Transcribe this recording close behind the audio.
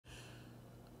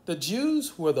The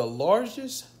Jews were the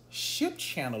largest ship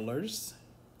channelers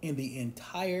in the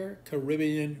entire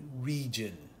Caribbean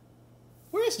region.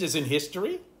 Where is this in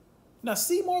history? Now,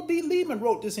 Seymour B. Lehman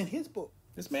wrote this in his book.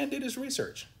 This man did his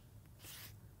research.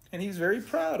 And he's very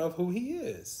proud of who he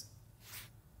is.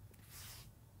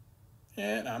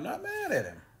 And I'm not mad at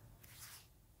him.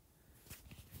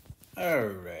 All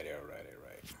right.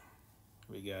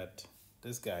 We got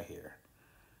this guy here.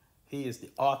 He is the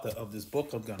author of this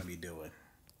book I'm going to be doing.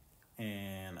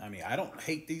 And I mean, I don't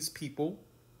hate these people.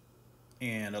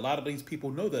 And a lot of these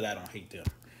people know that I don't hate them.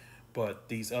 But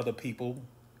these other people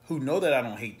who know that I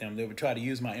don't hate them, they would try to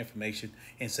use my information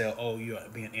and say, oh, you're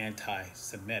being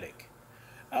anti-Semitic.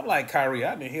 I'm like, Kyrie,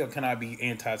 how the hell can I be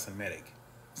anti-Semitic?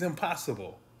 It's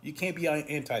impossible. You can't be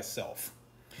anti-self.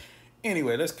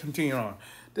 Anyway, let's continue on.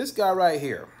 This guy right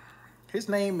here, his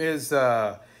name is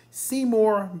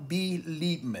Seymour B.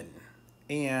 Liebman.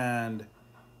 And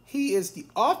he is the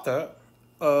author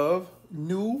of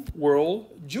New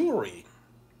World Jewelry.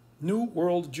 New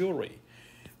World Jewelry.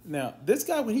 Now, this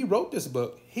guy, when he wrote this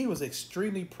book, he was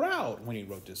extremely proud when he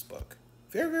wrote this book.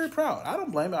 Very, very proud. I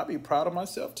don't blame him. I'd be proud of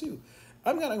myself, too.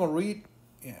 I'm going to read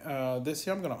this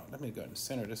here. Let me go ahead and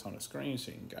center this on the screen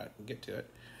so you can get to it.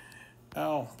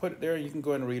 I'll put it there. You can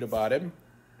go ahead and read about him.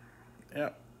 Yeah.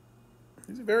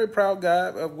 He's a very proud guy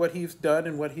of what he's done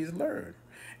and what he's learned.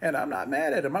 And I'm not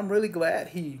mad at him. I'm really glad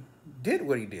he did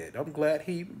what he did. I'm glad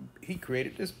he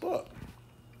created this book.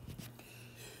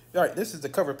 All right, this is the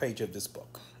cover page of this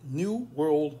book. New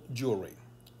World Jewelry,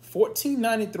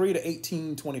 1493 to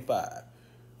 1825.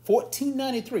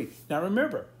 1493. Now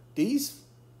remember, these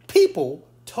people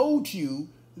told you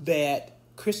that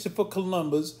Christopher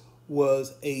Columbus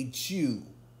was a Jew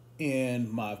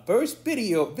in my first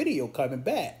video coming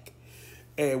back.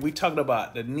 And we talking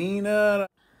about the Nina.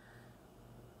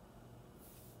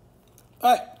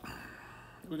 All right,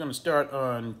 we're going to start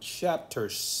on chapter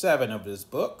 7 of this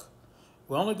book.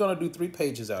 We're only going to do 3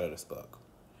 pages out of this book.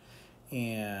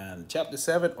 And chapter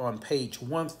 7 on page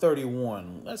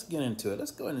 131. Let's get into it. Let's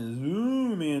go ahead and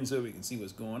zoom in so we can see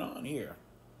what's going on here.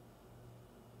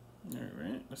 All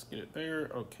right, let's get it there.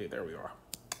 Okay, there we are.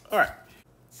 All right.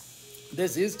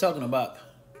 This is talking about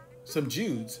some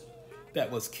Jews that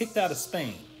was kicked out of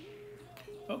Spain.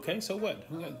 Okay, so what?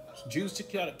 Jews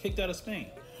kicked out of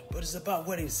Spain. But it's about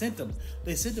where they sent them.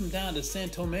 They sent them down to San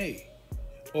Tomé,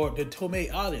 or the Tomé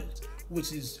Islands,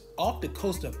 which is off the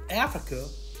coast of Africa,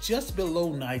 just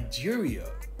below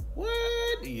Nigeria.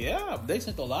 What? Yeah, they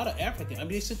sent a lot of Africans. I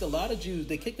mean, they sent a lot of Jews.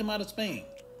 They kicked them out of Spain.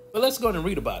 But let's go ahead and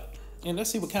read about it. And let's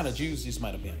see what kind of Jews these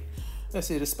might have been. Let's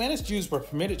see. The Spanish Jews were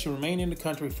permitted to remain in the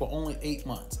country for only 8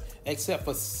 months, except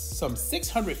for some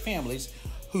 600 families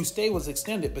whose stay was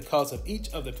extended because of each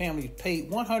of the families paid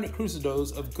 100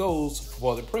 cruzados of gold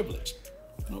for the privilege.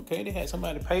 Okay, they had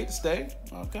somebody paid to stay.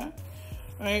 Okay.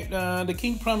 All right, the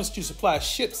king promised to supply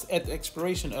ships at the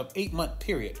expiration of 8-month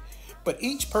period, but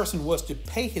each person was to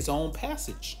pay his own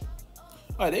passage.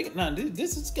 All right, now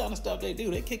this is the kind of stuff they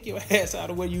do. They kick your ass out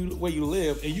of where you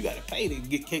live, and you got to pay to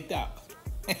get kicked out.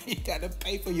 You got to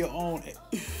pay for your own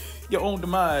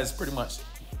demise, pretty much.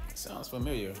 Sounds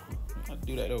familiar. I'll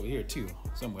do that over here too,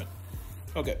 somewhere.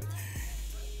 Okay.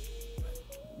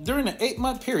 During the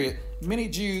 8-month period, many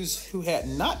Jews who had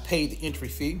not paid the entry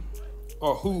fee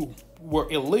or who were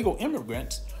illegal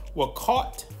immigrants were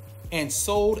caught and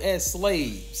sold as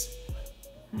slaves.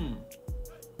 All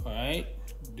right.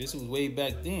 This was way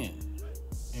back then.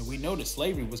 And we know that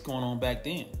slavery was going on back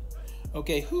then.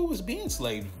 Okay, who was being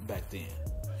enslaved back then?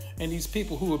 And these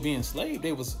people who were being enslaved,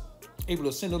 they was able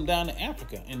to send them down to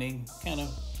Africa, and they kind of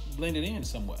blended in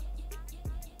somewhat.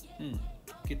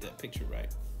 Get that picture right.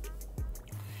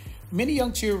 Many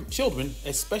young children,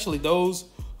 especially those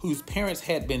whose parents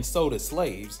had been sold as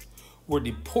slaves, were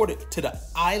deported to the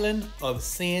island of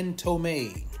San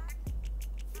Tomé.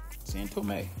 San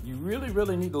Tomé. You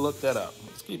really need to look that up.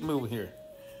 Let's keep moving here.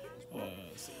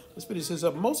 Let's finish this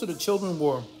up. Most of the children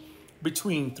were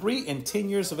between 3 and 10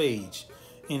 years of age.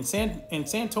 In San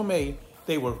Tomé,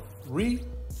 they were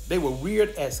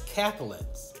reared as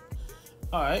Catholics.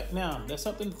 All right, now that's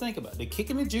something to think about. They're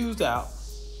kicking the Jews out.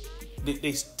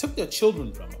 They took their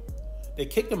children from them. They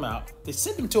kicked them out. They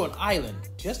sent them to an island,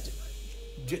 just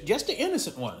the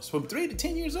innocent ones, from 3 to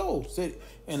 10 years old,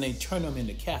 and they turned them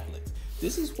into Catholics.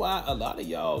 This is why a lot of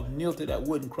y'all kneel to that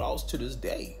wooden cross to this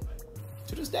day.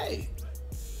 To this day.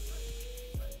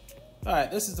 All right,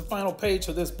 this is the final page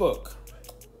of this book.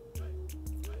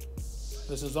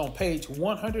 This is on page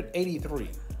 183.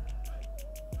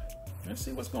 Let's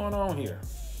see what's going on here.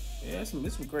 Yeah, there's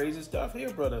some crazy stuff here,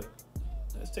 brother.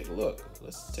 Let's take a look.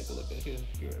 Let's take a look at here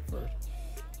at first.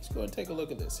 Let's go and take a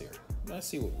look at this here. Let's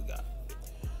see what we got.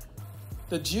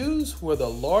 The Jews were the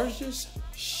largest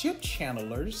ship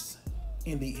channelers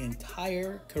in the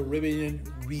entire Caribbean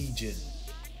region.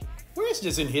 Where is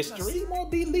this in history? Seymour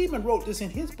B. Lehman wrote this in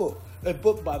his book. A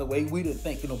book, by the way, we didn't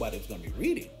think nobody was going to be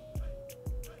reading.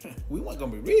 We weren't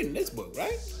going to be reading this book,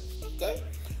 right? Okay.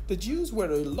 The Jews were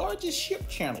the largest ship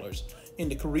channelers in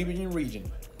the Caribbean region,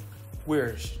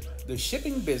 where the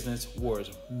shipping business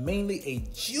was mainly a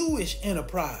Jewish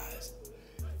enterprise.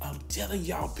 I'm telling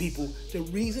y'all people, the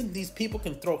reason these people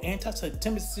can throw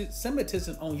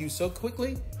anti-Semitism on you so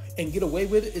quickly and get away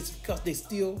with it is because they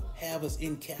still have us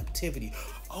in captivity.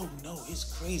 Oh no, it's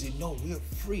crazy. No, we're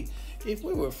free. If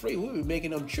we were free, we would be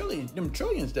making them trillions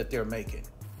that they're making.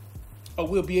 Or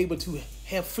we'll be able to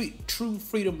have true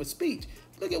freedom of speech.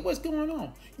 Look at what's going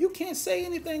on. You can't say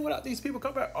anything without these people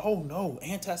coming back. Oh no,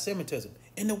 anti-Semitism.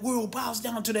 And the world bows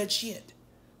down to that shit.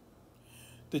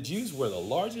 The Jews were the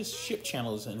largest ship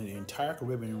channelers in the entire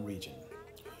Caribbean region,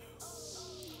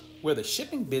 where the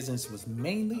shipping business was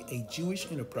mainly a Jewish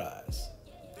enterprise.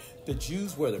 The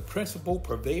Jews were the principal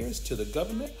purveyors to the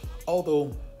government,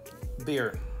 although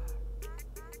there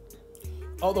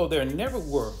never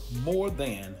were more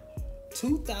than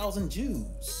 2,000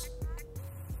 Jews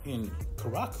in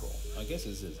Caraco. I guess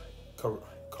this is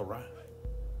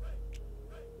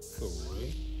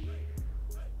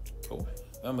Cool.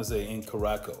 I'm gonna say in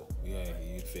Caraco. Yeah,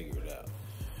 you figure it out.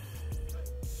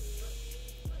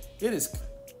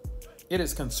 It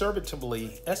is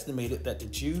conservatively estimated that the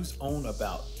Jews own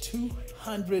about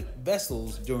 200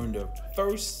 vessels during the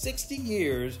first 60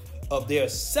 years of their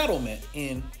settlement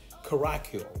in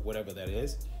Caraco, whatever that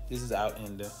is. This is out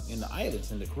in the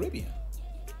islands in the Caribbean.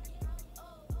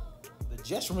 The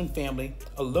Jessamine family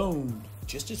alone,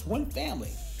 just this one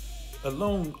family,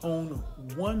 alone owned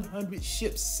 100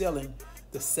 ships sailing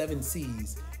the 7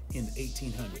 seas in the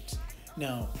 1800s.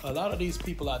 Now, a lot of these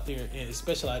people out there, and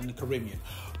especially out in the Caribbean,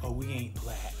 oh, we ain't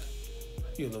black.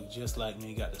 You look just like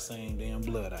me, got the same damn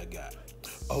blood I got.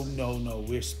 Oh, no,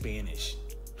 we're Spanish.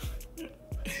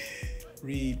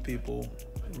 Read, people.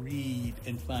 Read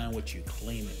and find what you're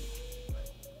claiming.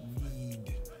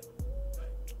 Read.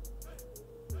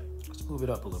 Let's move it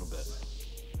up a little bit.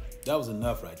 That was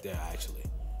enough right there, actually.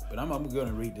 But I'm going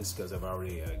to read this because I've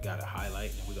already got a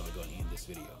highlight, and we're going to go and end this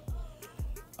video.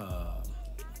 I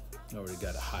already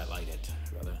got to highlight it,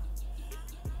 rather.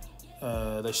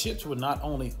 The ships were not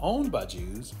only owned by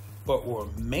Jews, but were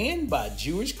manned by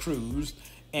Jewish crews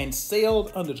and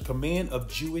sailed under the command of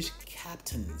Jewish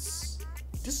captains.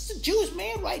 This is a Jewish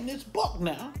man writing this book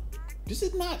now. This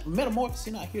is not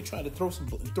metamorphosing out here trying to throw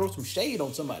some shade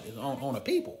on somebody, on a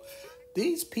people.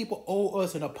 These people owe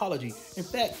us an apology. In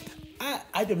fact,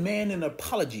 I demand an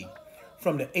apology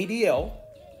from the ADL,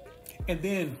 and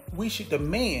then we should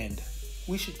demand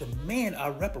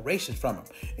our reparations from them.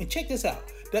 And check this out.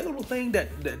 That little thing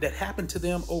that happened to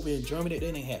them over in Germany,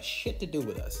 they didn't have shit to do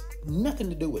with us. Nothing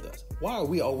to do with us. Why are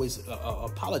we always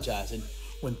apologizing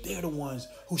when they're the ones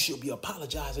who should be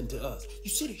apologizing to us? You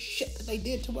see the shit that they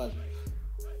did to us?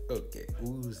 Okay,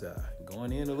 who's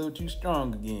going in a little too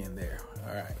strong again there.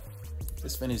 All right,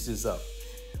 let's finish this up.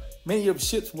 Many of the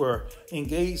ships were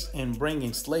engaged in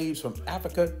bringing slaves from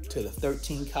Africa to the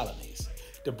 13 colonies,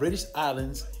 the British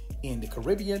islands in the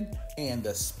Caribbean, and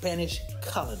the Spanish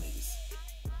colonies.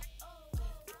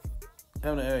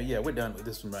 Yeah, we're done with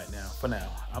this one right now. For now,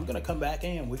 I'm going to come back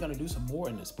and we're going to do some more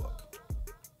in this book.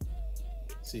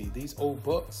 See, these old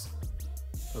books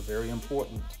are very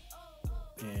important.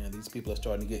 And these people are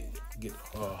starting to get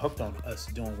hooked on us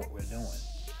doing what we're doing.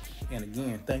 And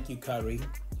again, thank you, Kyrie.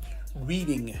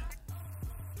 Reading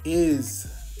is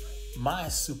my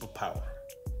superpower.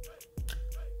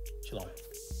 Shalom.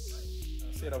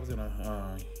 I said I was going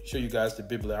to show you guys the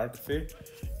bibliography.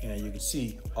 And you can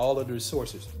see all of the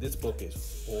resources. This book is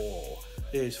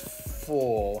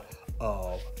full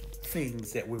of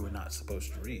things that we were not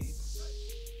supposed to read.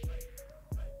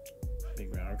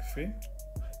 Bibliography.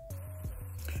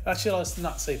 I should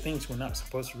not say things we're not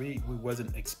supposed to read. We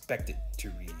wasn't expected to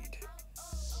read.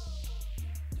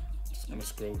 Just gonna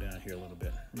scroll down here a little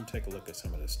bit. Let me take a look at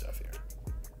some of this stuff here.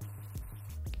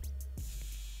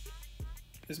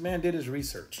 This man did his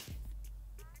research.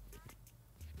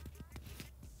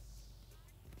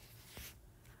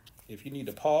 If you need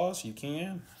to pause, you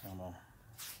can. I'm gonna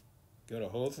go the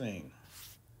whole thing.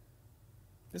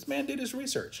 This man did his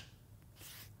research.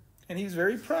 And he's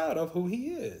very proud of who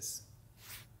he is.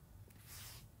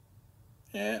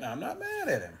 And I'm not mad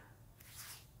at him.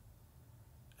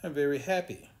 I'm very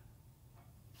happy.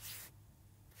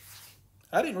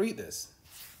 I didn't read this.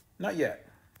 Not yet.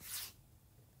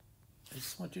 I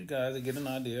just want you guys to get an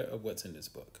idea of what's in this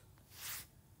book.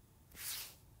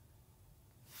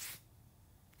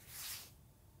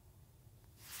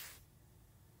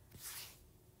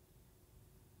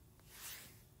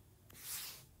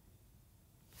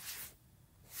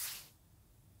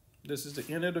 This is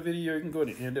the end of the video. You can go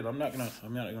ahead and end it. I'm not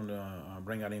gonna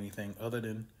bring out anything other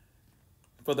than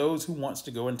for those who wants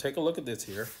to go and take a look at this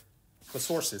here for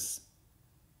sources.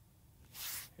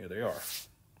 Here they are.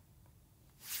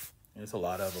 There's a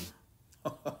lot of them.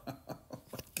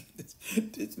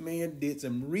 This man did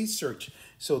some research.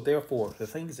 So therefore, the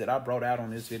things that I brought out on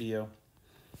this video,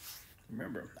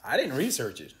 remember, I didn't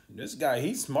research it. This guy,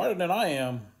 he's smarter than I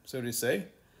am, so to say.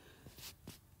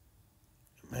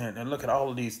 Man, and look at all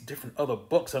of these different other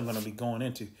books I'm going to be going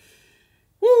into.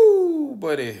 Woo,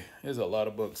 buddy. There's a lot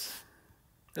of books.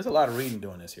 There's a lot of reading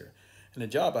doing this here. And the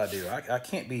job I do, I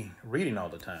can't be reading all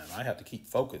the time. I have to keep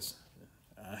focused.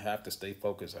 I have to stay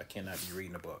focused. I cannot be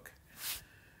reading a book.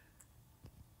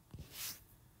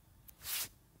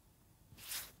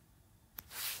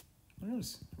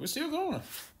 We're still going.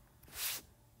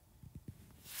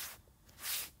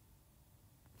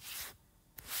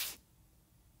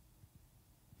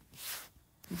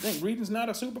 You think reading's not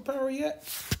a superpower yet?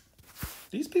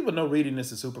 These people know reading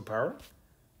is a superpower.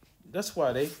 That's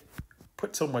why they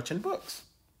put so much in books.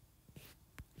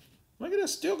 Look at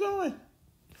this, still going.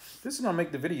 This is gonna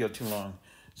make the video too long.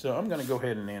 So I'm gonna go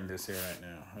ahead and end this here right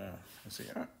now. Let's see,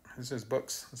 this is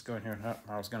books. Let's go in here.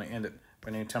 I was gonna end it,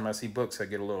 but anytime I see books, I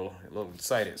get a little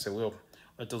excited. So we'll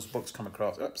let those books come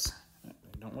across. Oops, I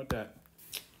don't want that.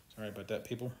 Sorry about that,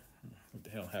 people. What the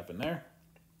hell happened there?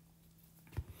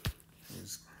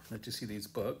 Just let you see these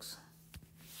books.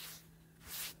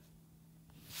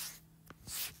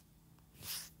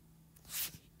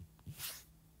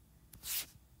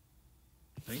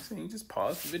 Next thing, you just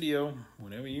pause the video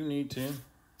whenever you need to.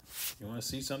 You want to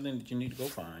see something that you need to go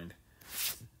find.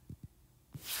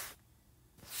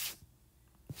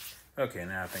 Okay,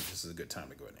 now I think this is a good time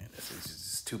to go ahead and end this. It's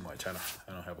just too much. I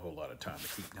don't have a whole lot of time to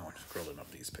keep going, scrolling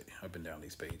up and down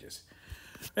these pages.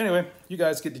 Anyway, you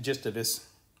guys get the gist of this.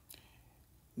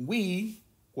 We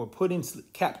were put in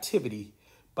captivity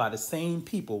by the same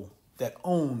people that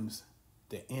owns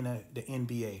the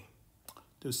NBA.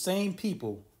 The same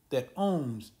people that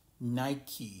owns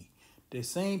Nike. The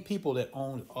same people that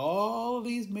owns all of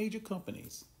these major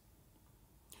companies.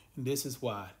 And this is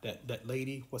why that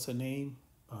lady, what's her name?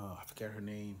 I forgot her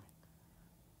name.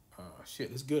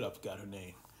 Shit, it's good I forgot her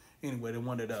name. Anyway, the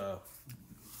one that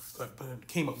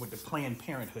came up with the Planned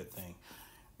Parenthood thing.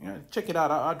 Yeah, check it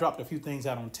out. I dropped a few things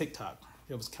out on TikTok.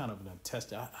 It was kind of a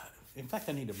test. In fact,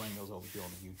 I need to bring those over here on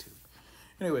the YouTube.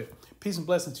 Anyway, peace and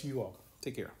blessings to you all.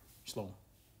 Take care. Shalom.